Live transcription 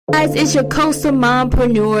Guys, it's your coastal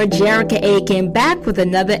mompreneur, Jerica Aiken, back with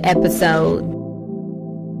another episode.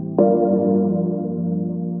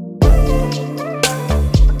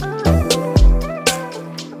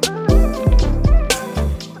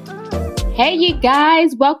 Hey, you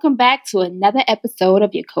guys, welcome back to another episode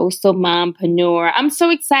of your coastal mompreneur. I'm so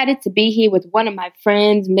excited to be here with one of my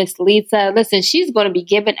friends, Miss Lisa. Listen, she's going to be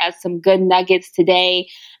giving us some good nuggets today.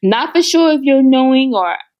 Not for sure if you're knowing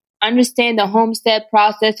or understand the homestead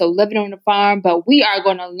process or living on the farm, but we are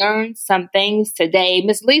going to learn some things today.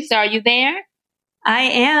 Miss Lisa, are you there? I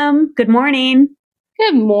am. Good morning.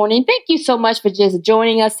 Good morning. Thank you so much for just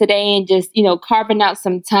joining us today and just, carving out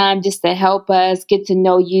some time just to help us get to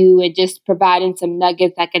know you and just providing some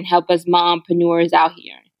nuggets that can help us mompreneurs out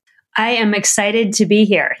here. I am excited to be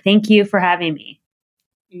here. Thank you for having me.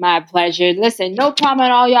 My pleasure. Listen, no problem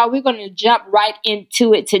at all, y'all. We're going to jump right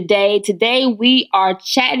into it today. Today, we are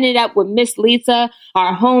chatting it up with Miss Lisa,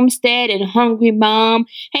 our homestead and hungry mom.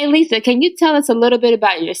 Hey, Lisa, can you tell us a little bit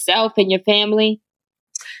about yourself and your family?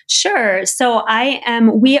 Sure. So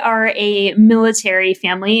we are a military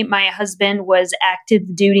family. My husband was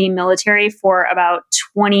active duty military for about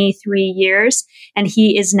 23 years, and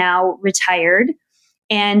he is now retired.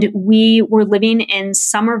 And we were living in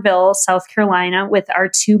Summerville, South Carolina with our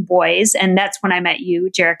two boys. And that's when I met you,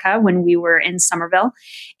 Jerica, when we were in Summerville.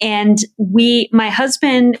 And my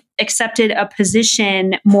husband accepted a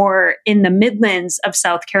position more in the Midlands of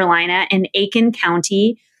South Carolina in Aiken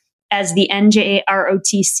County as the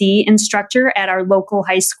NJROTC instructor at our local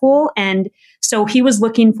high school. And so he was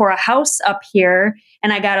looking for a house up here.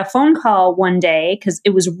 And I got a phone call one day because it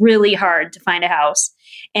was really hard to find a house.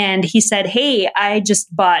 And he said, "Hey, I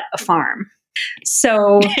just bought a farm."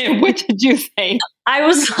 So what did you say? I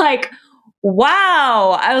was like,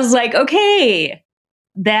 wow. I was like, okay,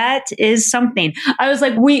 that is something. I was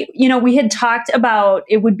like, we had talked about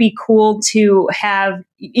it would be cool to have,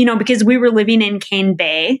 because we were living in Cane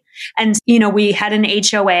Bay and, we had an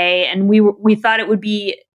HOA and we thought it would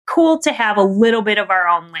be cool to have a little bit of our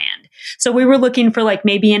own land. So we were looking for like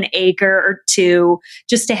maybe an acre or two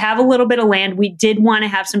just to have a little bit of land. We did want to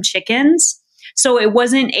have some chickens. So it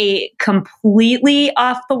wasn't a completely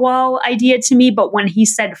off the wall idea to me, but when he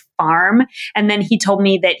said farm, and then he told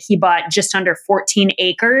me that he bought just under 14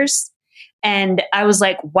 acres, and I was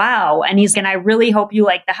like, wow. And he's like, I really hope you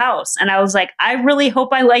like the house. And I was like, I really hope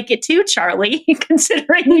I like it too, Charlie,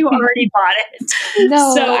 considering you already bought it.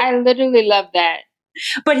 No, so, I literally love that.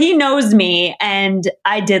 But he knows me and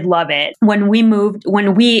I did love it. When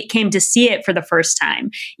we came to see it for the first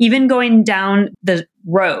time, even going down the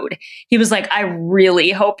road, he was like, I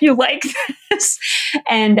really hope you like this.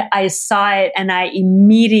 And I saw it and I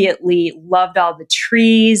immediately loved all the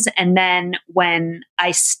trees. And then when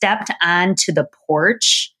I stepped onto the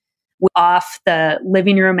porch off the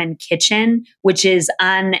living room and kitchen, which is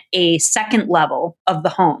on a second level of the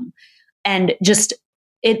home, and just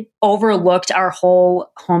it overlooked our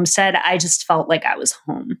whole homestead. I just felt like I was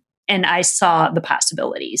home and I saw the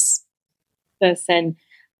possibilities. Listen,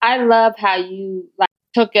 I love how you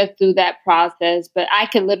took us through that process, but I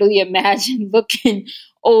can literally imagine looking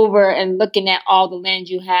over and looking at all the land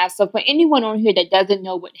you have. So for anyone on here that doesn't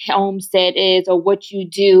know what homestead is or what you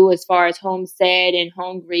do as far as homestead and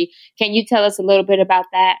hungry, can you tell us a little bit about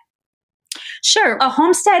that? Sure. A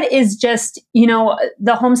homestead is just,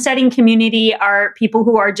 the homesteading community are people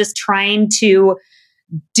who are just trying to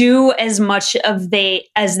do as much as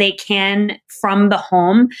they can from the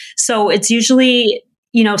home. So it's usually,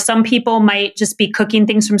 some people might just be cooking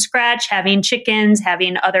things from scratch, having chickens,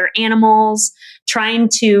 having other animals, trying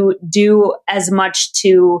to do as much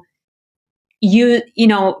to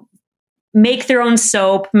make their own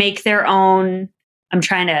soap, make their own, I'm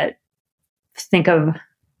trying to think of,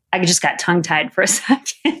 I just got tongue-tied for a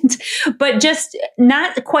second, but just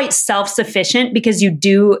not quite self-sufficient because you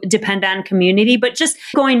do depend on community, but just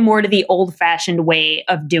going more to the old-fashioned way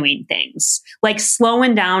of doing things, like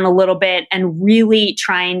slowing down a little bit and really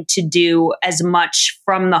trying to do as much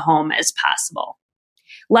from the home as possible.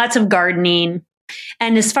 Lots of gardening.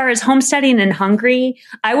 And as far as homesteading and hungry,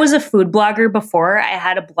 I was a food blogger before. I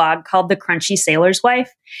had a blog called The Crunchy Sailor's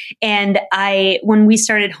Wife. And when we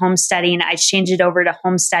started homesteading, I changed it over to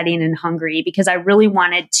homesteading and hungry because I really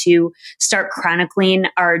wanted to start chronicling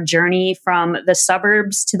our journey from the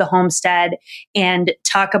suburbs to the homestead and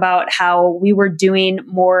talk about how we were doing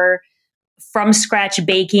more from scratch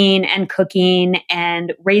baking and cooking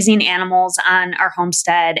and raising animals on our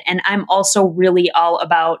homestead. And I'm also really all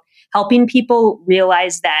about helping people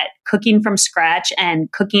realize that cooking from scratch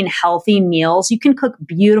and cooking healthy meals, you can cook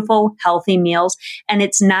beautiful, healthy meals, and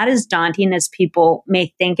it's not as daunting as people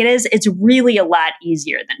may think it is. It's really a lot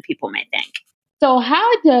easier than people may think. So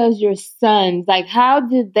how does your sons, like, how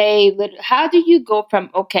do you go from,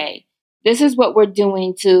 okay, this is what we're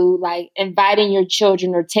doing to like inviting your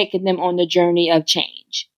children or taking them on the journey of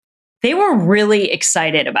change? They were really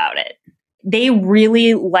excited about it. They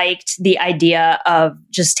really liked the idea of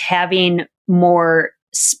just having more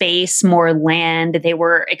space, more land. They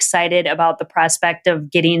were excited about the prospect of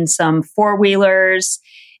getting some four-wheelers.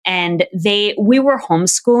 And we were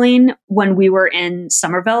homeschooling when we were in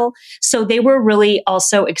Somerville. So they were really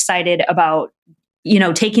also excited about,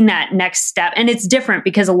 taking that next step. And it's different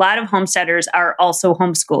because a lot of homesteaders are also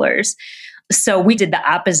homeschoolers. So we did the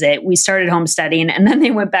opposite. We started homesteading and then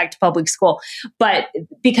they went back to public school. But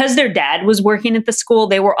because their dad was working at the school,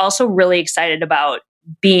 they were also really excited about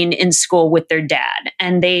being in school with their dad.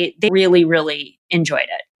 And they really, really enjoyed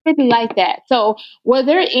it. Really like that. So were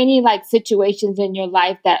there any like situations in your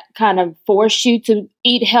life that kind of forced you to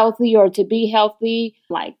eat healthy or to be healthy,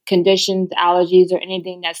 like conditions, allergies, or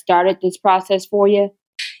anything that started this process for you?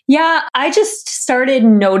 Yeah, I just started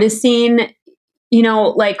noticing,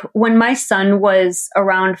 like when my son was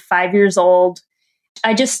around 5 years old,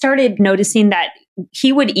 I just started noticing that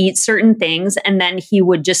he would eat certain things and then he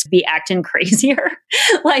would just be acting crazier.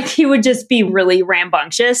 Like he would just be really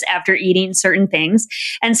rambunctious after eating certain things.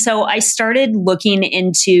 And so I started looking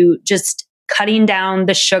into just cutting down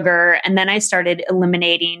the sugar, and then I started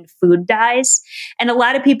eliminating food dyes. And a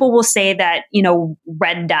lot of people will say that,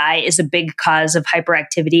 red dye is a big cause of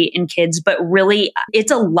hyperactivity in kids, but really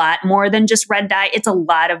it's a lot more than just red dye. It's a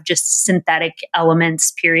lot of just synthetic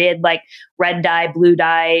elements, period, like red dye, blue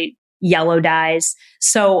dye, yellow dyes.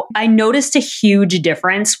 So I noticed a huge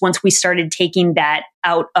difference once we started taking that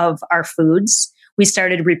out of our foods. We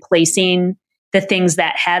started replacing the things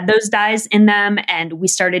that had those dyes in them, and we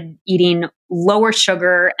started eating lower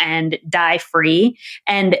sugar and dye free.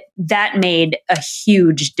 And that made a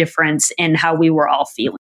huge difference in how we were all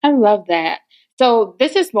feeling. I love that. So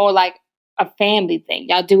this is more like a family thing.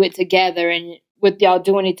 Y'all do it together, and with y'all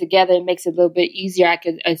doing it together, it makes it a little bit easier, I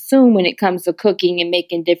could assume, when it comes to cooking and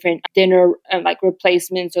making different dinner like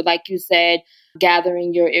replacements, or like you said,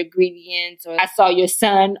 gathering your ingredients. Or I saw your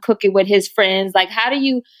son cooking with his friends. Like, how do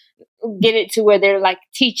you get it to where they're like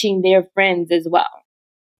teaching their friends as well?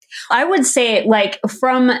 I would say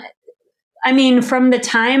from the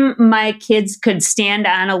time my kids could stand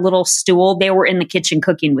on a little stool, they were in the kitchen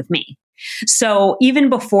cooking with me. So even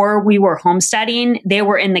before we were homesteading, they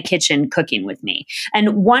were in the kitchen cooking with me.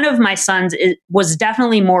 And one of my sons was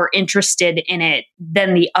definitely more interested in it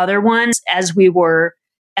than the other ones as they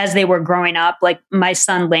were growing up. Like my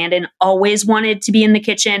son Landon always wanted to be in the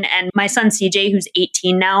kitchen, and my son CJ, who's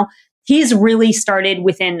 18 now, he's really started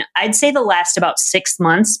within, I'd say, the last about 6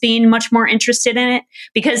 months being much more interested in it,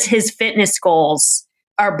 because his fitness goals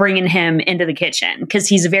are bringing him into the kitchen, because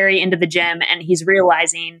he's very into the gym and he's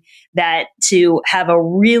realizing that to have a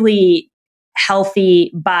really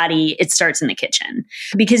healthy body, it starts in the kitchen.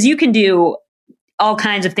 Because you can do all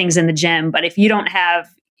kinds of things in the gym, but if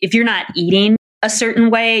you're not eating a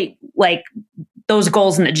certain way, like those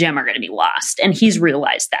goals in the gym are going to be lost. And he's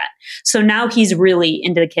realized that. So now he's really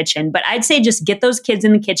into the kitchen. But I'd say just get those kids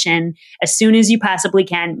in the kitchen as soon as you possibly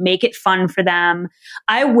can. Make it fun for them.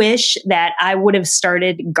 I wish that I would have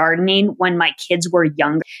started gardening when my kids were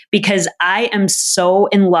younger, because I am so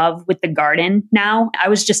in love with the garden now. I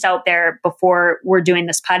was just out there before we're doing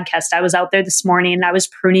this podcast. I was out there this morning and I was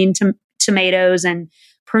pruning tomatoes and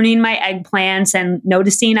pruning my eggplants and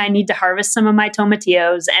noticing I need to harvest some of my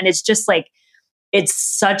tomatillos. And it's just like, it's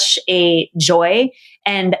such a joy.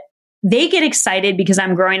 And they get excited because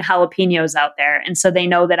I'm growing jalapenos out there. And so they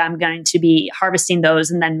know that I'm going to be harvesting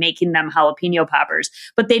those and then making them jalapeno poppers.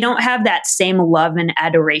 But they don't have that same love and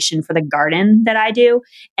adoration for the garden that I do.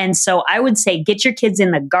 And so I would say get your kids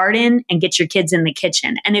in the garden and get your kids in the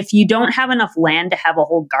kitchen. And if you don't have enough land to have a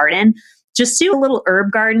whole garden, just do a little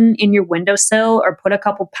herb garden in your windowsill or put a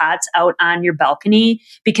couple pots out on your balcony.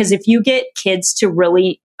 Because if you get kids to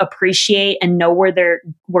really appreciate and know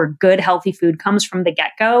where good, healthy food comes from the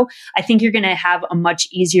get-go, I think you're going to have a much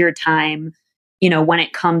easier time, when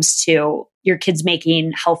it comes to your kids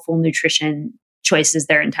making healthful nutrition choices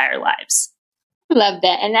their entire lives. I love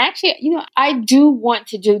that. And actually, I do want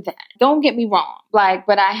to do that. Don't get me wrong.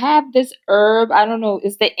 But I have this herb, I don't know,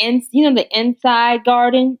 it's the inside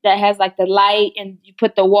garden that has like the light and you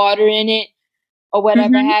put the water in it or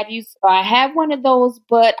whatever have you. So I have one of those,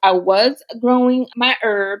 but I was growing my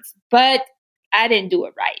herbs, but I didn't do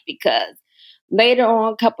it right because later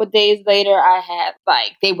on, a couple of days later, I had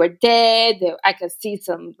like they were dead. I could see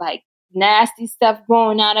some like nasty stuff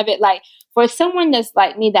growing out of it. Like for someone that's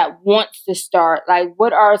like me that wants to start, like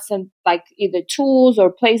what are some like either tools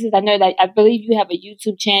or places? I know that I believe you have a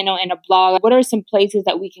YouTube channel and a blog. What are some places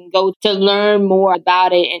that we can go to learn more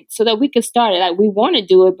about it and so that we can start it? Like we want to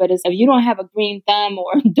do it, but if you don't have a green thumb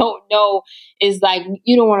or don't know, it's like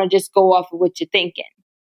you don't want to just go off of what you're thinking.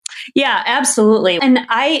 Yeah, absolutely. And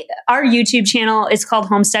our YouTube channel is called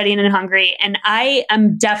Homesteading and Hungry, and I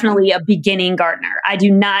am definitely a beginning gardener. I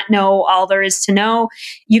do not know all there is to know.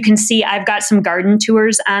 You can see I've got some garden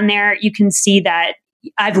tours on there. You can see that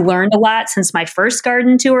I've learned a lot since my first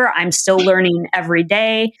garden tour. I'm still learning every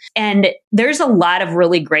day. And there's a lot of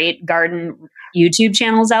really great garden YouTube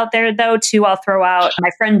channels out there, though, too. I'll throw out my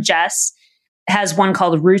friend Jess has one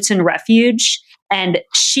called Roots and Refuge. And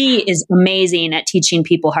she is amazing at teaching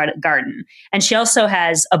people how to garden. And she also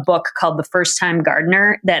has a book called The First Time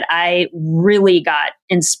Gardener that I really got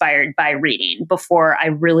inspired by reading before I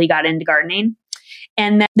really got into gardening.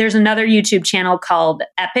 And then there's another YouTube channel called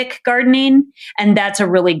Epic Gardening. And that's a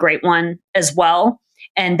really great one as well.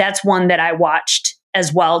 And that's one that I watched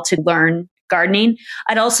as well to learn gardening.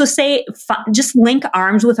 I'd also say just link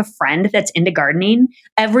arms with a friend that's into gardening.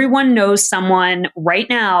 Everyone knows someone right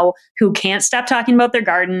now who can't stop talking about their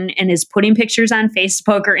garden and is putting pictures on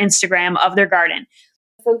Facebook or Instagram of their garden.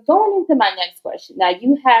 So going into my next question, now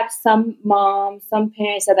you have some moms, some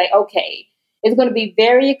parents that are like, okay, it's going to be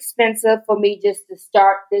very expensive for me just to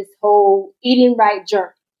start this whole eating right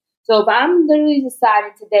journey. So if I'm literally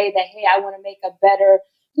deciding today that, hey, I want to make a better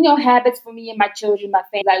habits for me and my children, my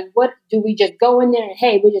family. Like, what do we just go in there and,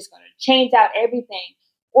 hey, we're just going to change out everything?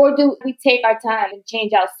 Or do we take our time and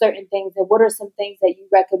change out certain things? And what are some things that you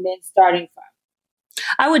recommend starting from?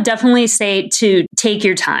 I would definitely say to take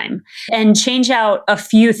your time and change out a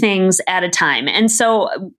few things at a time. And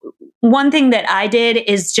so one thing that I did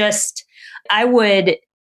is just,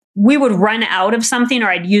 we would run out of something or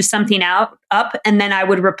I'd use something up and then I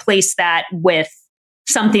would replace that with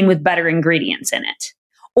something with better ingredients in it.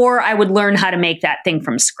 Or I would learn how to make that thing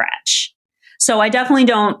from scratch. So I definitely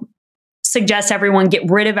don't suggest everyone get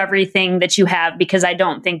rid of everything that you have because I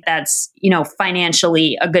don't think that's,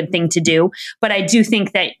 financially a good thing to do. But I do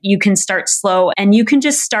think that you can start slow and you can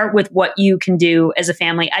just start with what you can do as a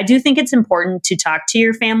family. I do think it's important to talk to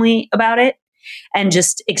your family about it and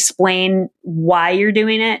just explain why you're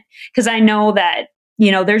doing it. Because I know that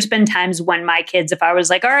there's been times when my kids, if I was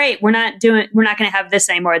like, all right, we're not going to have this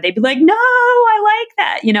anymore. They'd be like, no, I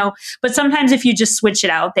like that, but sometimes if you just switch it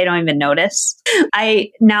out, they don't even notice.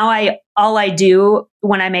 All I do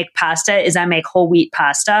when I make pasta is I make whole wheat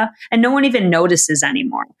pasta and no one even notices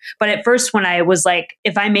anymore. But at first when I was like,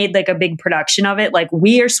 if I made like a big production of it, like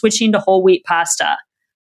we are switching to whole wheat pasta,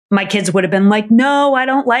 my kids would have been like, no, I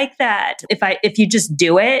don't like that. If you just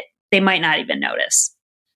do it, they might not even notice.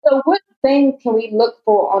 So what things can we look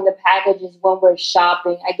for on the packages when we're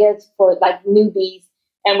shopping? I guess for like newbies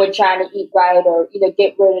and we're trying to eat right or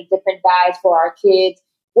get rid of different diets for our kids.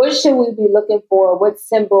 What should we be looking for? What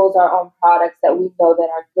symbols are on products that we know that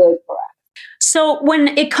are good for us? So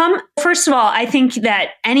first of all, I think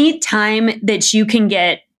that any time that you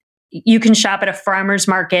can shop at a farmer's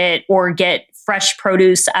market or get fresh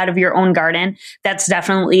produce out of your own garden, that's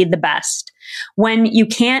definitely the best. When you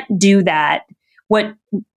can't do that, what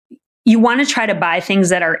you want to try to buy things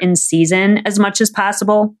that are in season as much as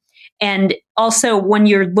possible. And also when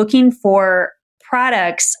you're looking for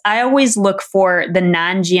products, I always look for the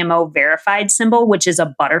non-GMO verified symbol, which is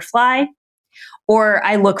a butterfly, or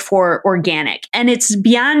I look for organic. And it's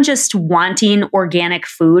beyond just wanting organic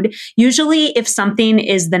food. Usually if something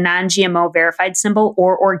is the non-GMO verified symbol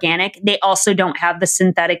or organic, they also don't have the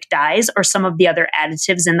synthetic dyes or some of the other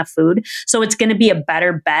additives in the food. So it's going to be a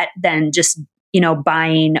better bet than just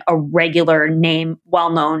buying a regular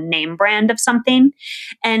well-known name brand of something.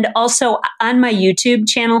 And also on my YouTube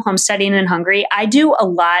channel, Homesteading and Hungry, I do a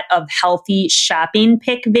lot of healthy shopping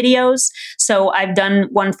pick videos. So I've done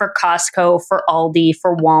one for Costco, for Aldi,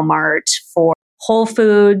 for Walmart, for Whole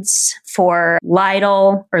Foods, for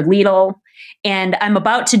Lidl, and I'm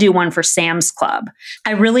about to do one for Sam's Club.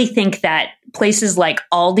 I really think that places like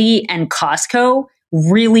Aldi and Costco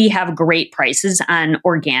really have great prices on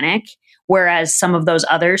organic. Whereas some of those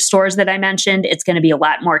other stores that I mentioned, it's going to be a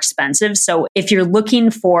lot more expensive. So if you're looking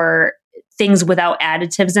for things without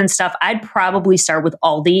additives and stuff, I'd probably start with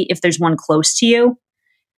Aldi if there's one close to you.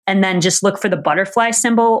 And then just look for the butterfly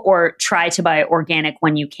symbol or try to buy organic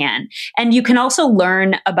when you can. And you can also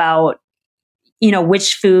learn about,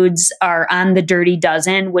 which foods are on the Dirty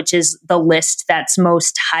Dozen, which is the list that's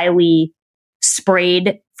most highly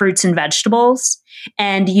sprayed fruits and vegetables.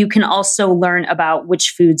 And you can also learn about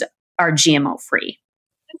which foods are GMO free.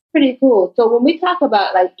 Pretty cool. So when we talk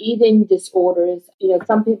about like eating disorders,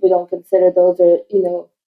 some people don't consider those are,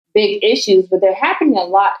 big issues, but they're happening a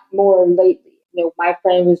lot more lately. My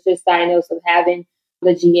friend was just diagnosed with having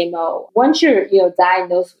the GMO. Once you're,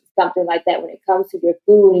 diagnosed with something like that, when it comes to your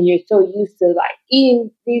food and you're so used to like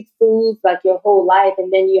eating these foods like your whole life,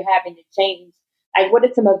 and then you're having to change, like what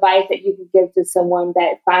is some advice that you can give to someone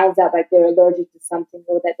that finds out like they're allergic to something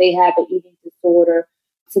or that they have an eating disorder,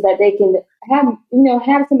 so that they can have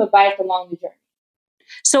some advice along the journey?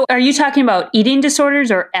 So are you talking about eating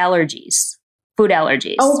disorders or allergies? Food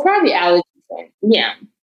allergies? Oh, probably allergies. Yeah.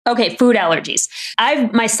 Okay, food allergies. I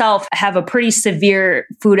myself have a pretty severe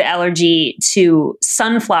food allergy to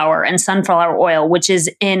sunflower and sunflower oil, which is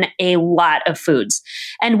in a lot of foods.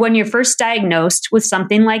 And when you're first diagnosed with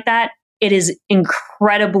something like that, it is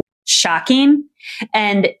incredibly shocking.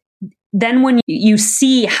 And then when you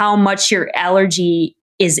see how much your allergy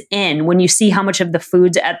is in, when you see how much of the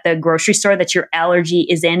foods at the grocery store that your allergy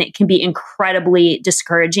is in, it can be incredibly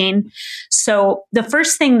discouraging. So the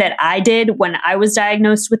first thing that I did when I was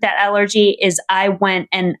diagnosed with that allergy is I went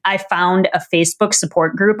and I found a Facebook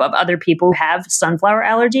support group of other people who have sunflower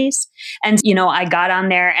allergies. And, I got on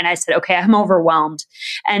there and I said, okay, I'm overwhelmed.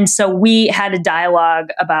 And so we had a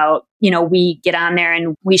dialogue about, we get on there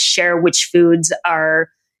and we share which foods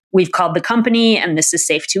we've called the company and this is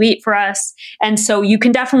safe to eat for us. And so you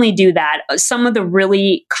can definitely do that. Some of the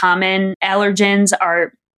really common allergens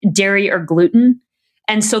are dairy or gluten.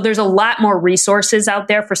 And so there's a lot more resources out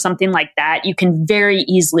there for something like that. You can very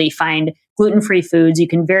easily find gluten-free foods. You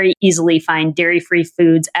can very easily find dairy-free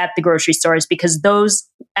foods at the grocery stores because those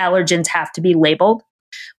allergens have to be labeled.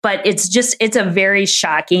 But it's a very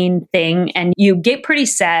shocking thing. And you get pretty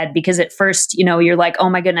sad because at first, you're like, oh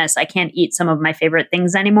my goodness, I can't eat some of my favorite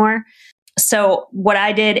things anymore. So what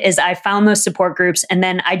I did is I found those support groups and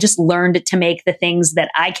then I just learned to make the things that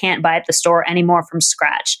I can't buy at the store anymore from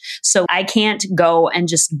scratch. So I can't go and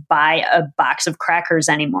just buy a box of crackers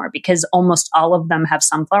anymore because almost all of them have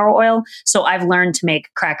sunflower oil. So I've learned to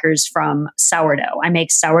make crackers from sourdough. I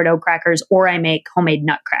make sourdough crackers or I make homemade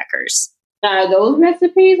nut crackers. Are those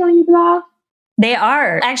recipes on your blog? They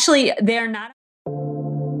are. Actually, they're not.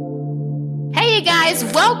 Hey, you guys,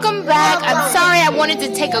 welcome back. I'm sorry I wanted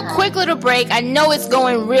to take a quick little break. I know it's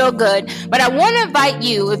going real good, but I want to invite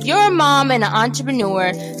you, if you're a mom and an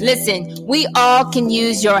entrepreneur, listen, we all can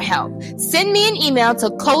use your help. Send me an email to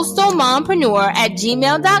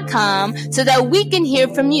coastalmompreneur@gmail.com so that we can hear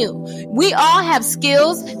from you. We all have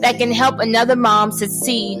skills that can help another mom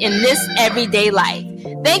succeed in this everyday life.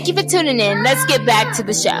 Thank you for tuning in. Let's get back to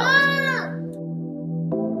the show.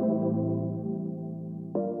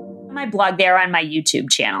 My blog there on my YouTube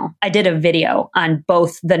channel, I did a video on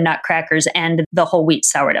both the nutcrackers and the whole wheat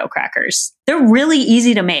sourdough crackers. They're really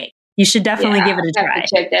easy to make. You should definitely give it a try. I have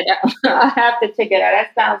to check that out. I have to check it out.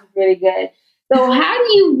 That sounds really good. So how do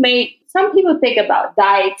you some people think about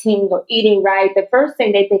dieting or eating right. The first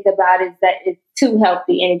thing they think about is that it's too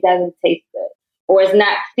healthy and it doesn't taste good, or it's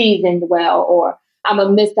not seasoned well, or I'm going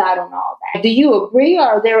to miss out on all that. Do you agree,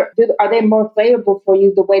 or are they more flavorful for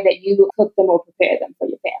you the way that you cook them or prepare them for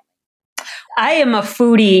your family? I am a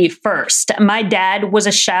foodie first. My dad was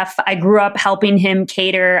a chef. I grew up helping him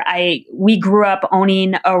cater. We grew up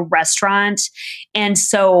owning a restaurant. And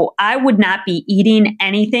so I would not be eating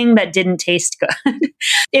anything that didn't taste good.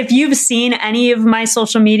 If you've seen any of my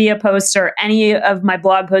social media posts or any of my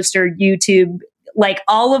blog posts or YouTube, like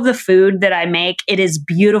all of the food that I make, it is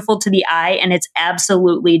beautiful to the eye and it's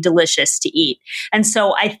absolutely delicious to eat. And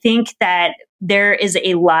so I think that there is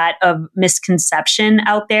a lot of misconception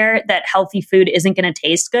out there that healthy food isn't going to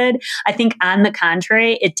taste good. I think on the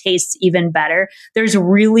contrary, it tastes even better. There's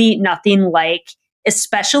really nothing like,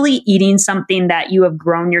 especially eating something that you have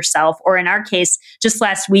grown yourself, or in our case, just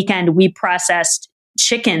last weekend, we processed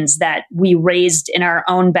chickens that we raised in our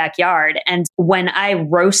own backyard. And when I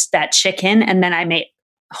roast that chicken and then I make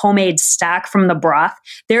homemade stock from the broth,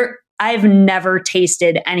 I've never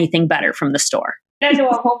tasted anything better from the store. I know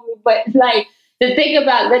I'm hungry, but like the thing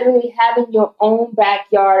about literally having your own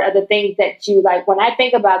backyard are the things that you like. When I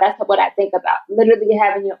think about, that's what I think about. Literally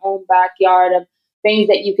having your own backyard of things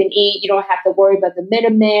that you can eat. You don't have to worry about the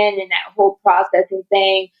middlemen and that whole processing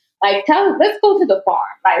thing. Like, let's go to the farm.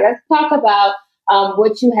 Like, let's talk about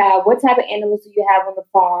what you have, what type of animals do you have on the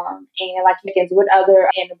farm, and like chickens, what other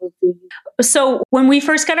animals do you? So when we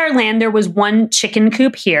first got our land, there was one chicken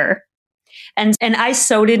coop here. And I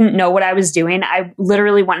so didn't know what I was doing. I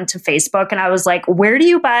literally went into Facebook and I was like, where do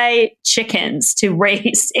you buy chickens to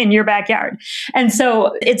raise in your backyard? And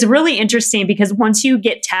so it's really interesting because once you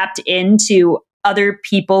get tapped into other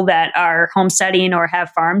people that are homesteading or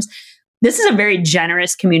have farms, this is a very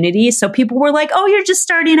generous community. So people were like, oh, you're just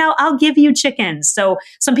starting out. I'll give you chickens. So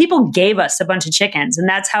some people gave us a bunch of chickens, and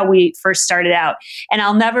that's how we first started out. And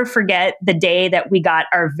I'll never forget the day that we got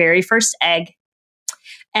our very first egg.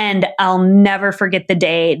 And I'll never forget the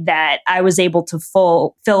day that I was able to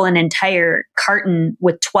fill an entire carton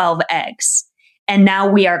with 12 eggs. And now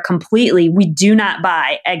we do not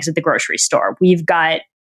buy eggs at the grocery store.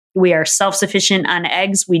 We are self-sufficient on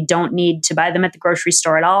eggs. We don't need to buy them at the grocery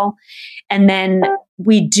store at all. And then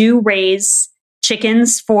we do raise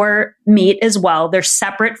chickens for meat as well. They're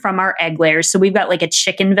separate from our egg layers. So we've got like a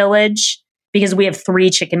chicken village because we have 3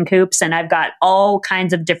 chicken coops, and I've got all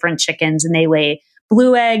kinds of different chickens, and they lay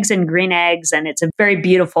blue eggs and green eggs. And it's a very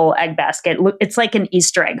beautiful egg basket. It's like an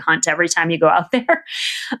Easter egg hunt every time you go out there.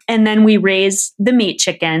 And then we raise the meat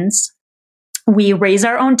chickens. We raise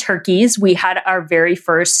our own turkeys. We had our very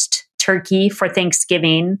first turkey for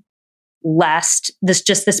Thanksgiving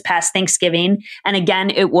this past Thanksgiving. And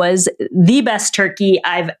again, it was the best turkey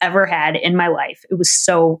I've ever had in my life. It was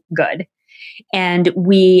so good. And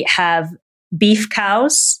we have beef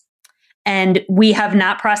cows, and we have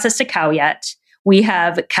not processed a cow yet. We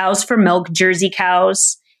have cows for milk, Jersey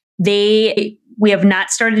cows. We have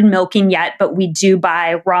not started milking yet, but we do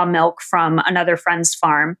buy raw milk from another friend's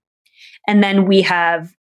farm. And then we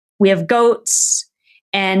have goats,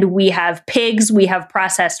 and we have pigs. We have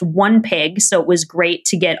processed 1 pig. So it was great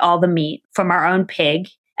to get all the meat from our own pig.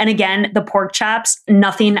 And again, the pork chops,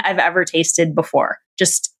 nothing I've ever tasted before.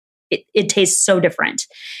 Just, it tastes so different.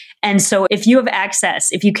 And so if you have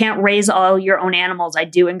access, if you can't raise all your own animals, I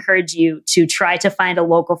do encourage you to try to find a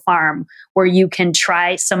local farm where you can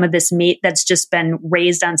try some of this meat that's just been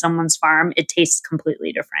raised on someone's farm. It tastes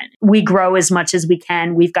completely different. We grow as much as we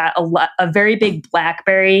can. We've got a very big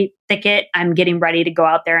blackberry thicket. I'm getting ready to go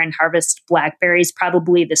out there and harvest blackberries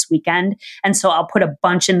probably this weekend. And so I'll put a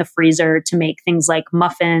bunch in the freezer to make things like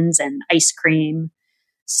muffins and ice cream.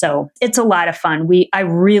 So it's a lot of fun. I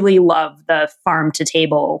really love the farm to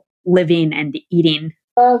table living and eating.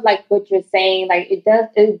 Like what you're saying, like it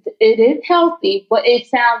is healthy, but it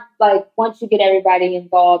sounds like once you get everybody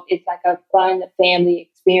involved, it's like a fun family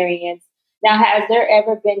experience. Now, has there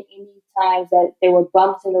ever been any times that there were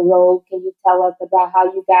bumps in the road? Can you tell us about how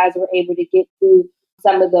you guys were able to get through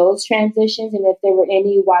some of those transitions, and if there were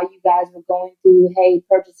any while you guys were going through,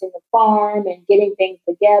 purchasing the farm and getting things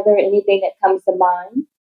together, anything that comes to mind?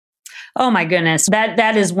 Oh my goodness.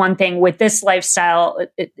 That is one thing with this lifestyle.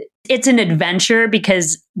 It's an adventure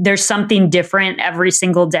because there's something different every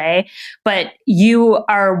single day, but you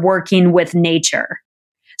are working with nature.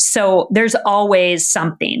 So there's always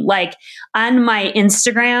something. Like on my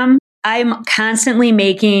Instagram, I'm constantly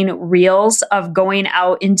making reels of going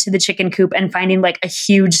out into the chicken coop and finding like a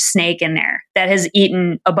huge snake in there that has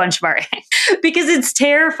eaten a bunch of our eggs because it's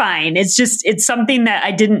terrifying. It's something that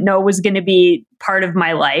I didn't know was going to be part of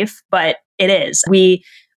my life, but it is.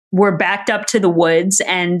 We're backed up to the woods.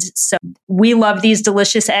 And so we love these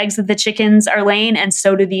delicious eggs that the chickens are laying. And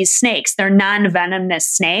so do these snakes. They're non-venomous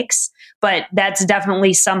snakes, but that's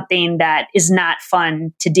definitely something that is not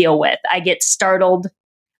fun to deal with. I got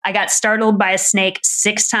startled by a snake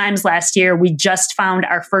 6 times last year. We just found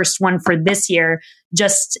our first one for this year,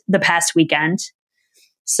 just the past weekend.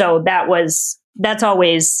 So that's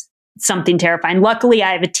always something terrifying. Luckily,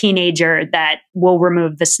 I have a teenager that will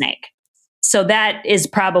remove the snake. So that is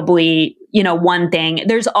probably, one thing.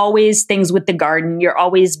 There's always things with the garden. You're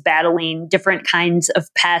always battling different kinds of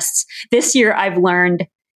pests. This year, I've learned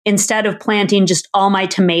instead of planting just all my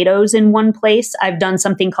tomatoes in one place, I've done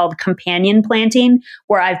something called companion planting,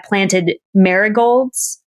 where I've planted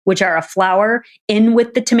marigolds, which are a flower, in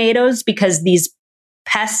with the tomatoes because these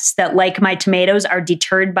pests that like my tomatoes are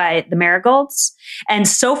deterred by the marigolds. And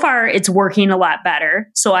so far, it's working a lot better.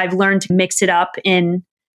 So I've learned to mix it up in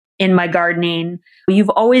my gardening. You've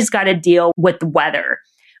always got to deal with the weather.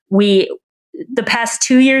 The past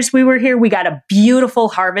 2 years we were here, we got a beautiful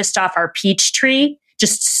harvest off our peach tree.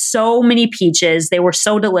 Just so many peaches. They were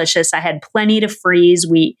so delicious. I had plenty to freeze.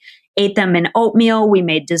 We ate them in oatmeal. We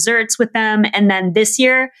made desserts with them. And then this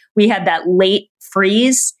year we had that late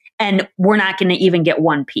freeze and we're not going to even get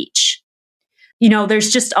one peach.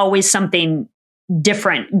 There's just always something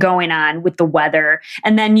different going on with the weather.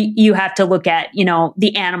 And then you have to look at,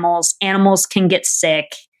 the animals. Animals can get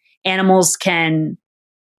sick. Animals can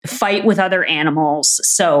fight with other animals.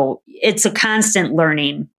 So it's a constant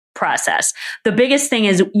learning process. The biggest thing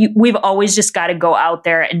is we've always just got to go out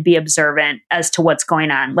there and be observant as to what's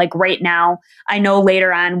going on. Like right now, I know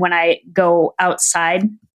later on when I go outside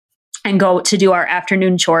and go to do our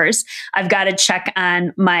afternoon chores, I've got to check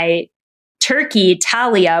on my turkey,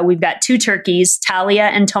 Talia. We've got 2 turkeys, Talia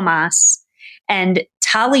and Tomas. And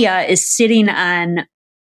Talia is sitting on,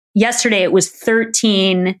 yesterday it was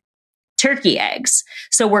 13 turkey eggs.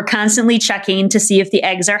 So we're constantly checking to see if the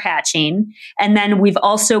eggs are hatching. And then we've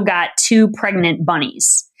also got 2 pregnant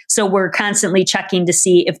bunnies. So we're constantly checking to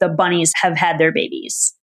see if the bunnies have had their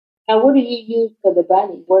babies. And what do you use for the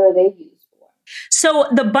bunnies? What are they used for? So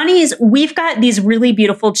the bunnies, we've got these really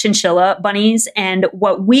beautiful chinchilla bunnies. And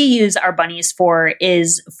what we use our bunnies for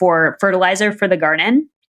is for fertilizer for the garden.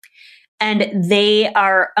 And they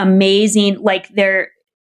are amazing. Like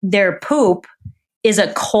their poop is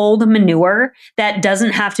a cold manure that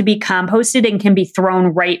doesn't have to be composted and can be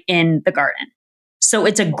thrown right in the garden. So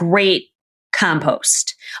it's a great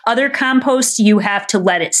compost. Other compost, you have to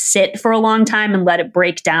let it sit for a long time and let it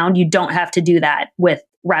break down. You don't have to do that with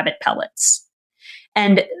rabbit pellets.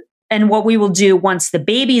 And what we will do once the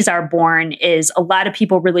babies are born is a lot of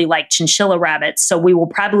people really like chinchilla rabbits. So we will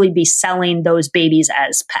probably be selling those babies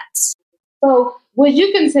as pets. So would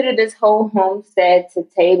you consider this whole homestead to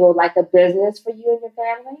table like a business for you and your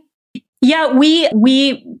family? Yeah,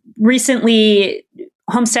 we recently,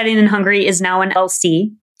 Homesteading in Hungary is now an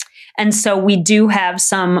LC. And so we do have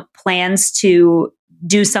some plans to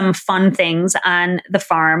do some fun things on the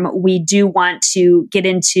farm. We do want to get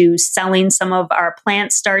into selling some of our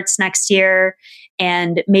plant starts next year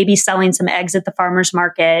and maybe selling some eggs at the farmer's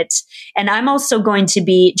market. And I'm also going to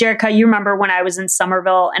be, Jerica, you remember when I was in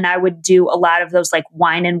Somerville and I would do a lot of those like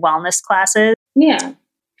wine and wellness classes? Yeah.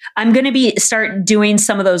 I'm going to start doing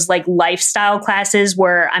some of those like lifestyle classes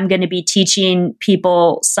where I'm going to be teaching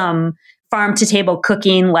people some farm to table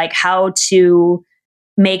cooking, like how to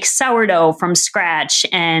make sourdough from scratch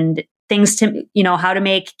and things to, how to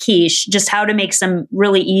make quiche, just how to make some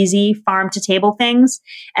really easy farm to table things.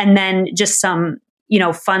 And then just some,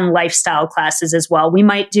 fun lifestyle classes as well. We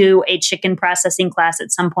might do a chicken processing class at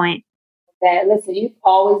some point. Listen, you've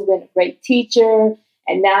always been a great teacher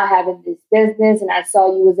and now having this business, and I saw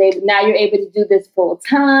now you're able to do this full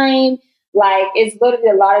time. Like, it's literally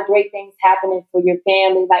a lot of great things happening for your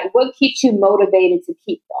family. Like, what keeps you motivated to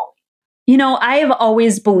keep going? I have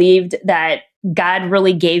always believed that God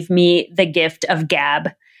really gave me the gift of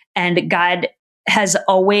gab, and God has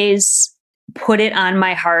always put it on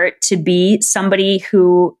my heart to be somebody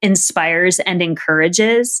who inspires and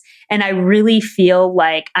encourages. And I really feel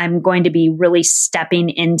like I'm going to be really stepping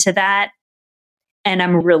into that. And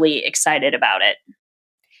I'm really excited about it.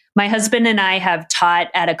 My husband and I have taught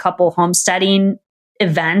at a couple homesteading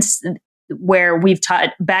events where we've taught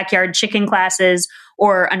backyard chicken classes,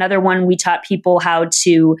 or another one we taught people how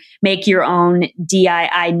to make your own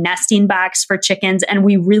DIY nesting box for chickens. And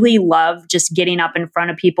we really love just getting up in front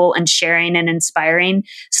of people and sharing and inspiring.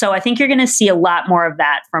 So I think you're going to see a lot more of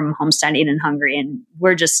that from Homesteading in Hungary. And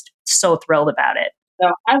we're just so thrilled about it.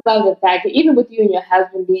 So I love the fact that even with you and your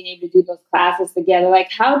husband being able to do those classes together, like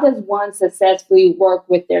how does one successfully work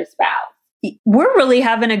with their spouse? We're really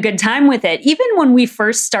having a good time with it. Even when we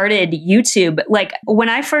first started YouTube, like when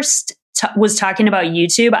I first was talking about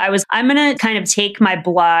YouTube, I'm going to kind of take my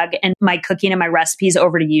blog and my cooking and my recipes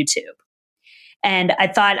over to YouTube. And I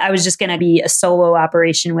thought I was just going to be a solo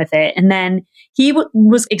operation with it. And then he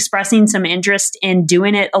was expressing some interest in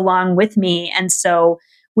doing it along with me. And so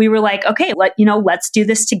we were like, okay, let's do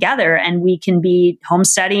this together, and we can be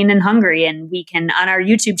homesteading in Hungary, and we can, on our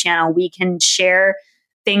YouTube channel, we can share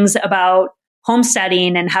things about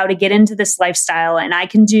homesteading and how to get into this lifestyle. And I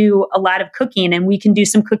can do a lot of cooking, and we can do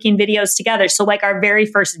some cooking videos together. So like our very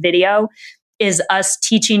first video is us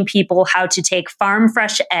teaching people how to take farm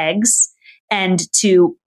fresh eggs and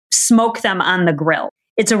to smoke them on the grill.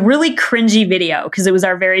 It's a really cringy video because it was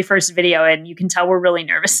our very first video, and you can tell we're really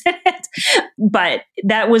nervous in it. But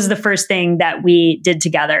that was the first thing that we did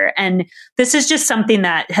together. And this is just something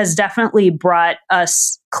that has definitely brought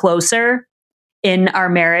us closer in our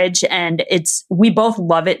marriage. And we both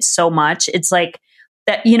love it so much. It's like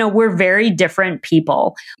that, we're very different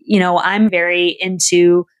people. I'm very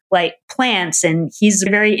into like plants, and he's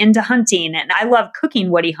very into hunting, and I love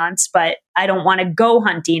cooking what he hunts, but I don't want to go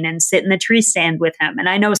hunting and sit in the tree stand with him. And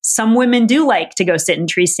I know some women do like to go sit in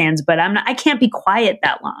tree stands, but I can't be quiet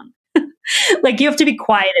that long. Like, you have to be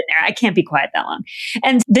quiet in there. I can't be quiet that long.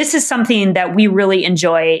 And this is something that we really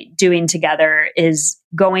enjoy doing together, is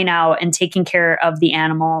going out and taking care of the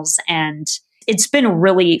animals. And it's been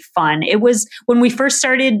really fun. It was, when we first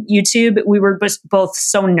started YouTube, we were both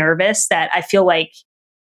so nervous that I feel like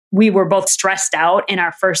we were both stressed out in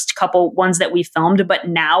our first couple ones that we filmed, but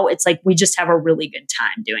now it's like we just have a really good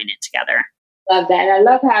time doing it together. Love that. And I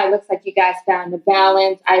love how it looks like you guys found the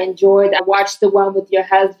balance. I watched the one with your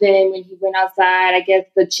husband when he went outside. I guess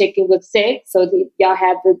the chicken was sick. So y'all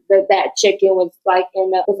had that chicken was like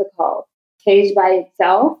in a, what's it called? Cage by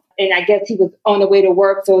itself. And I guess he was on the way to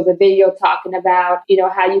work. So it was a video talking about,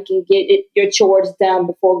 how you can get your chores done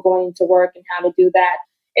before going to work and how to do that.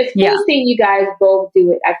 It's cool seeing you guys both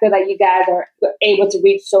do it. I feel like you guys are able to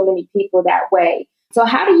reach so many people that way. So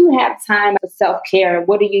how do you have time for self-care?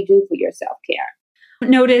 What do you do for your self-care?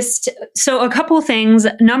 Noticed. So a couple of things.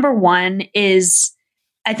 Number one is,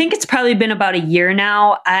 I think it's probably been about a year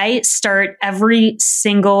now. I start every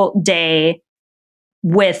single day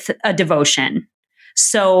with a devotion.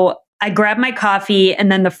 So I grab my coffee, and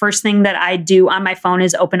then the first thing that I do on my phone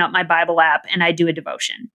is open up my Bible app and I do a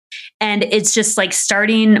devotion. And it's just like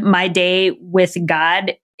starting my day with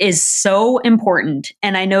God is so important.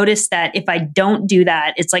 And I noticed that if I don't do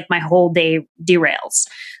that, it's like my whole day derails.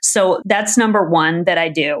 So that's number one that I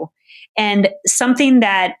do. And something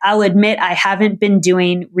that I'll admit I haven't been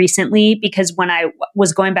doing recently, because when I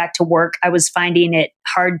was going back to work, I was finding it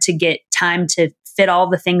hard to get time to fit all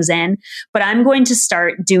the things in. But I'm going to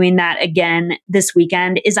start doing that again this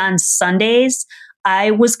weekend, is on Sundays.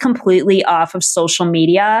 I was completely off of social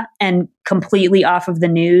media and completely off of the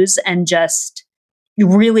news and just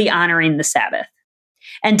really honoring the Sabbath.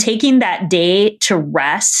 And taking that day to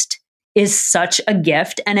rest is such a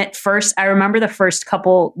gift. And at first, I remember the first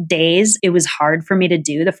couple days, it was hard for me to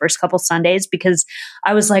do the first couple Sundays, because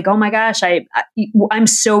I was like, oh my gosh, I'm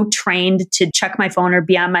so trained to check my phone or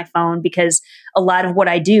be on my phone, because a lot of what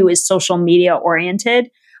I do is social media oriented.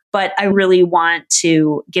 But I really want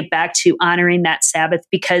to get back to honoring that Sabbath,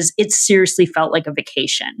 because it seriously felt like a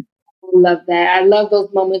vacation. Love that. I love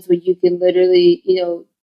those moments where you can literally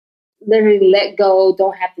let go,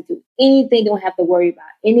 don't have to do anything, don't have to worry about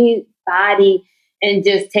anybody, and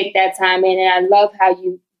just take that time in. And I love how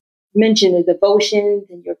you mentioned the devotions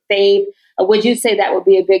and your faith. Would you say that would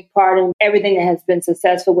be a big part in everything that has been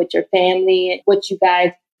successful with your family and what you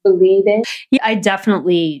guys believe in? Yeah, I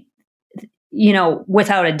definitely,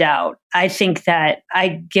 without a doubt, I think that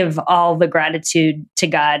I give all the gratitude to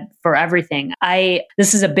God for everything.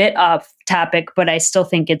 This is a bit off topic, but I still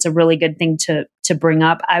think it's a really good thing to bring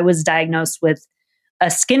up. I was diagnosed with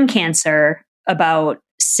a skin cancer about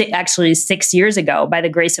 6 years ago. By the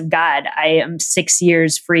grace of God, I am 6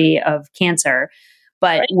 years free of cancer,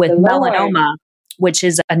 but Praise with the Lord. melanoma, which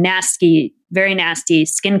is a nasty, very nasty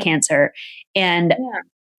skin cancer. And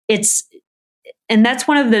And that's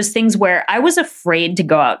one of those things where I was afraid to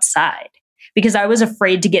go outside because I was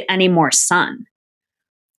afraid to get any more sun.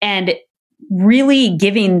 And really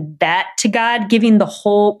giving that to God, giving the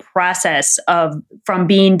whole process of from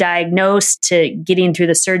being diagnosed to getting through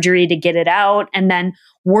the surgery to get it out, and then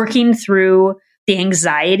working through the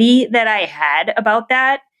anxiety that I had about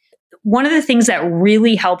that. One of the things that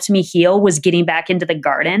really helped me heal was getting back into the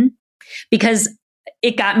garden, because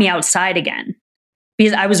it got me outside again.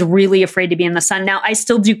 Because I was really afraid to be in the sun. Now, I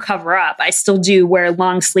still do cover up. I still do wear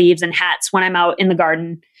long sleeves and hats when I'm out in the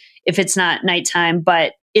garden if it's not nighttime,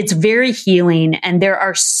 but it's very healing. And there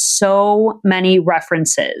are so many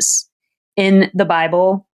references in the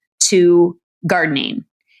Bible to gardening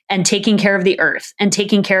and taking care of the earth and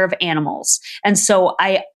taking care of animals. And so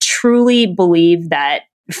I truly believe that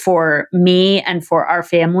for me and for our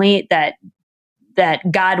family, that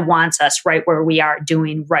God wants us right where we are,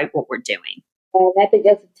 doing right what we're doing. And I think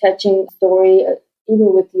that's a touching story,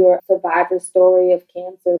 even with your survivor story of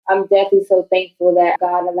cancer. I'm definitely so thankful that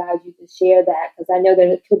God allowed you to share that, because I know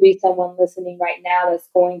there could be someone listening right now that's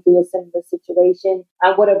going through a similar situation.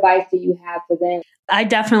 What advice do you have for them? I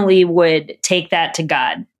definitely would take that to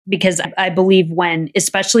God, because I believe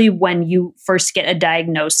especially when you first get a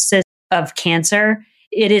diagnosis of cancer,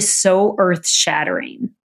 it is so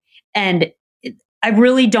earth-shattering. And I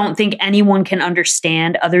really don't think anyone can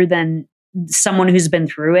understand, other than someone who's been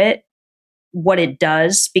through it, what it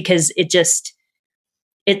does, because you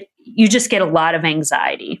just get a lot of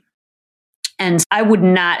anxiety. And I would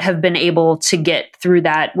not have been able to get through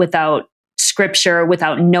that without scripture,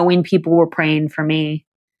 without knowing people were praying for me.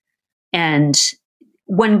 And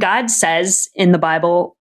when God says in the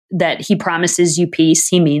Bible that he promises you peace,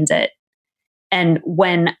 he means it. And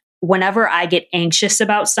whenever I get anxious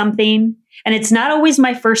about something, and it's not always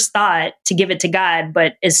my first thought to give it to God,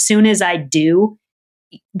 but as soon as I do,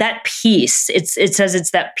 that peace, it says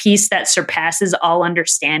it's that peace that surpasses all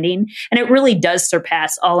understanding. And it really does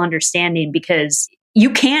surpass all understanding, because you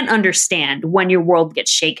can't understand when your world gets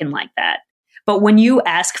shaken like that. But when you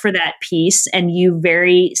ask for that peace and you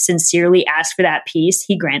very sincerely ask for that peace,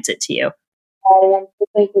 he grants it to you. And I'm so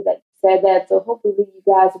thankful that you said that. So hopefully you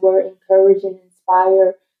guys were encouraged and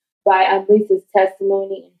inspired by Lisa's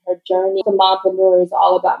testimony and her journey. The mompreneur is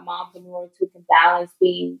all about mompreneurs who can balance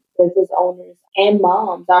being business owners and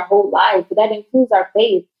moms our whole life. But that includes our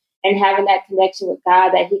faith and having that connection with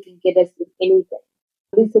God that he can get us through anything.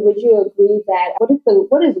 Lisa, would you agree that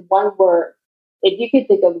what is one word, if you could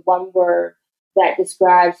think of one word that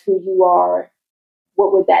describes who you are,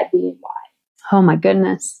 what would that be and why? Oh my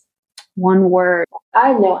goodness. One word.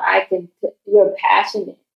 I know you're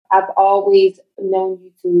passionate. I've always known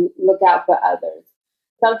you to look out for others.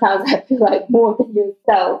 Sometimes I feel like more than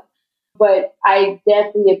yourself, but I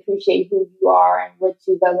definitely appreciate who you are and what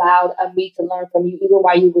you've allowed me to learn from you, even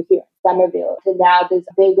while you were here in Somerville. To now this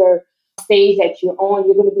bigger stage that you're on,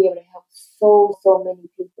 you're going to be able to help so many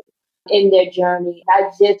people in their journey,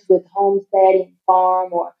 not just with homesteading,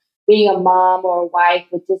 farm, or being a mom or a wife,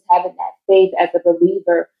 but just having that faith as a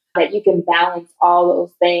believer that you can balance all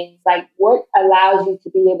those things. Like, what allows you to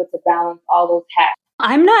be able to balance all those hats?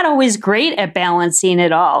 I'm not always great at balancing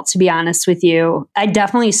it all, to be honest with you. I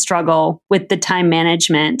definitely struggle with the time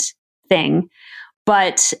management thing.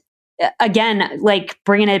 But again, like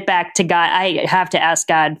bringing it back to God, I have to ask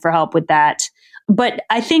God for help with that. But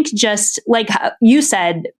I think just like you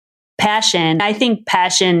said, passion, I think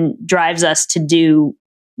passion drives us to do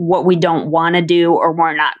what we don't want to do or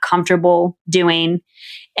we're not comfortable doing.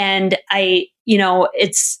 And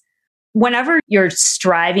it's whenever you're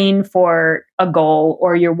striving for a goal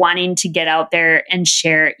or you're wanting to get out there and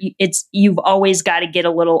share, you've always got to get a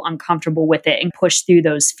little uncomfortable with it and push through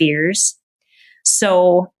those fears.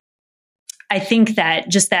 So I think that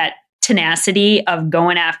just that tenacity of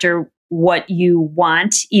going after what you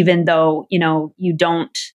want, even though,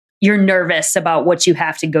 you're nervous about what you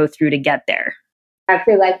have to go through to get there. I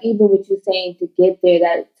feel like even with you saying to get there,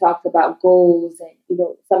 that talks about goals and,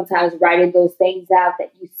 sometimes writing those things out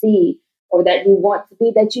that you see or that you want to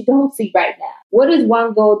be that you don't see right now. What is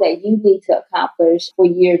one goal that you need to accomplish for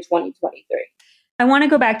year 2023? I want to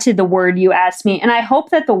go back to the word you asked me, and I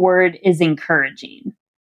hope that the word is encouraging.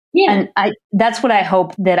 Yeah. And that's what I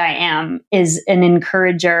hope that I am, is an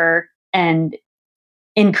encourager and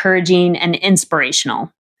encouraging and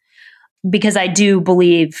inspirational. Because I do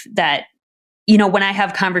believe that, when I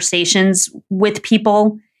have conversations with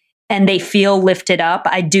people and they feel lifted up,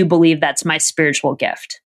 I do believe that's my spiritual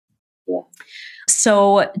gift. Yeah.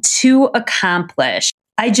 So to accomplish,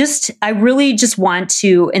 I really just want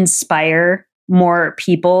to inspire more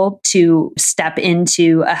people to step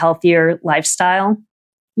into a healthier lifestyle.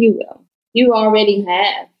 You will. You already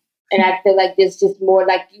have. And I feel like there's just more,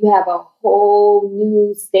 like you have a whole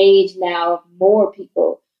new stage now of more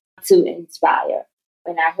people to inspire.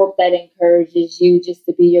 And I hope that encourages you just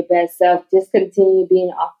to be your best self. Just continue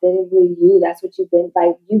being authentically you. That's what you've been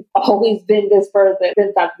like. You've always been this person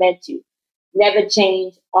since I've met you. Never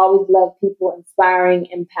change. Always love people, inspiring,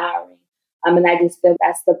 empowering. And I just feel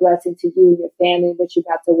that's the blessing to you and your family, what you're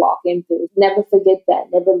about to walk into. Never forget that.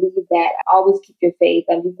 Never leave that. Always keep your faith.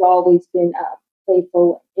 And you've always been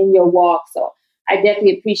faithful in your walk. So I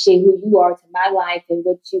definitely appreciate who you are to my life and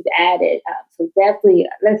what you've added. So definitely,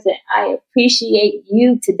 listen, I appreciate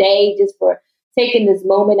you today just for taking this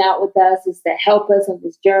moment out with us, is to help us on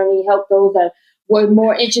this journey, help those that were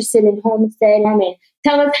more interested in homesteading, and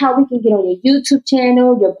tell us how we can get on your YouTube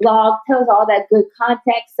channel, your blog. Tell us all that good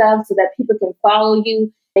contact stuff so that people can follow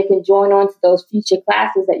you. They can join on to those future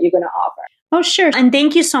classes that you're going to offer. Oh, sure. And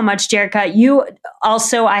thank you so much, Jerica. You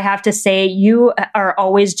also, I have to say, you are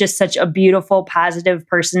always just such a beautiful, positive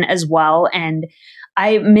person as well. And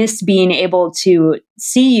I miss being able to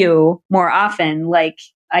see you more often. Like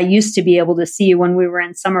I used to be able to see you when we were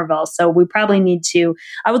in Somerville. So we probably need to,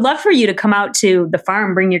 I would love for you to come out to the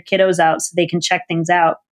farm, bring your kiddos out so they can check things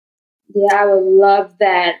out. Yeah, I would love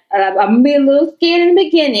that. I'm going to be a little scared in the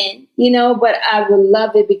beginning, but I would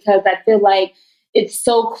love it because I feel like it's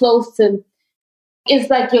so close to, it's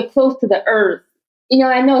like you're close to the earth.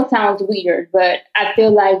 I know it sounds weird, but I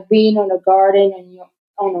feel like being on a garden and you're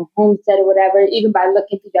on a homestead or whatever, even by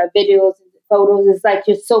looking through your videos and photos, it's like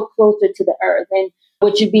you're so closer to the earth. And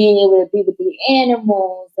what you're being able to be with the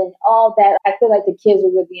animals and all that, I feel like the kids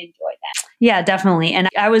will really enjoy that. Yeah, definitely. And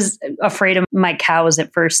I was afraid of my cows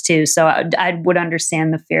at first too. So I would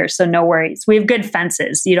understand the fear. So no worries. We have good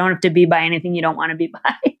fences. You don't have to be by anything you don't want to be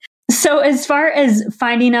by. So as far as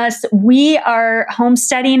finding us, we are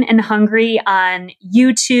Homesteading and Hungry on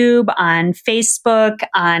YouTube, on Facebook,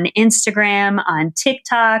 on Instagram, on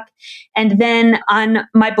TikTok. And then on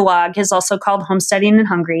my blog is also called Homesteading and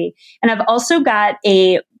Hungry. And I've also got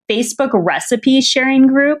a Facebook recipe sharing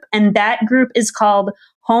group, and that group is called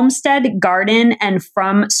Homestead Garden and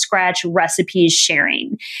From Scratch Recipes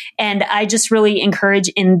Sharing. And I just really encourage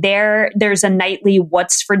in there's a nightly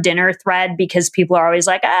what's for dinner thread because people are always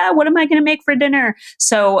like, what am I going to make for dinner?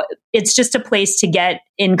 So it's just a place to get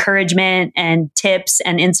encouragement and tips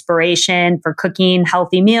and inspiration for cooking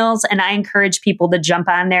healthy meals. And I encourage people to jump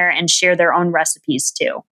on there and share their own recipes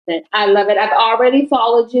too. I love it. I've already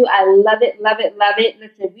followed you. I love it, love it, love it.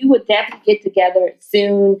 Listen, we would definitely get together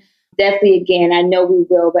soon. Definitely again, I know we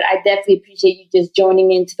will, but I definitely appreciate you just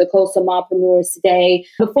joining into the Coastal Mompreneurs today.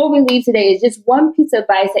 Before we leave today, is just one piece of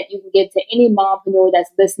advice that you can give to any mompreneur that's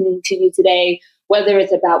listening to you today, whether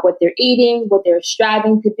it's about what they're eating, what they're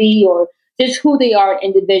striving to be, or just who they are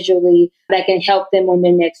individually that can help them on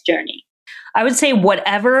their next journey. I would say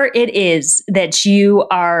whatever it is that you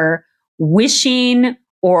are wishing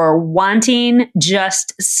or wanting,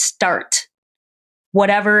 just start.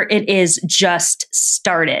 Whatever it is, just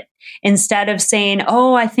start it. Instead of saying,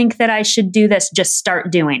 I think that I should do this, just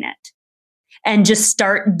start doing it. And just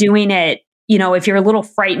start doing it. If you're a little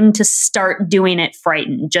frightened, to start doing it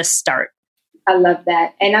frightened, just start. I love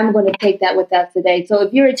that. And I'm going to take that with us today. So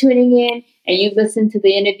if you're tuning in and you listened to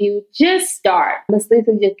the interview, just start. Ms.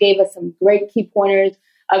 Lisa just gave us some great key pointers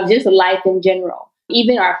of just life in general,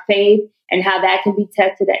 even our faith and how that can be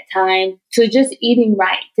tested at times, to just eating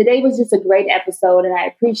right. Today was just a great episode, and I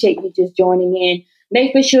appreciate you just joining in.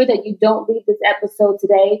 Make for sure that you don't leave this episode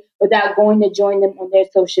today without going to join them on their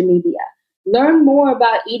social media. Learn more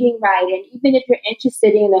about eating right, and even if you're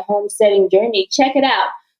interested in the homesteading journey, check it out.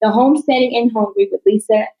 The Homesteading and Hungry with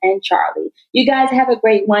Lisa and Charlie. You guys have a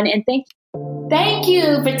great one, and thank you. Thank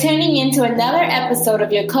you for tuning in to another episode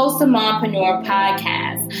of your Coastal Mompreneur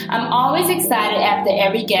podcast. I'm always excited after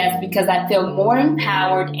every guest because I feel more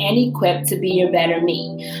empowered and equipped to be your better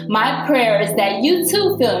me. My prayer is that you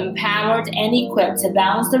too feel empowered and equipped to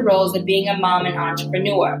balance the roles of being a mom and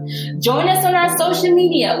entrepreneur. Join us on our social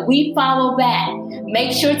media. We follow back.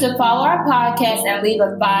 Make sure to follow our podcast and leave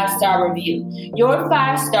a 5-star review. Your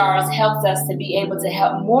 5 stars helps us to be able to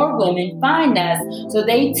help more women find us so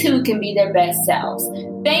they too can be their best selves.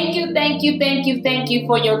 Thank you, thank you, thank you, thank you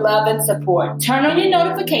for your love and support. Turn on your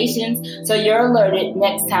notifications so you're alerted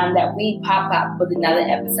next time that we pop up with another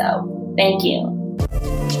episode. Thank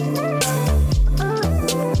you.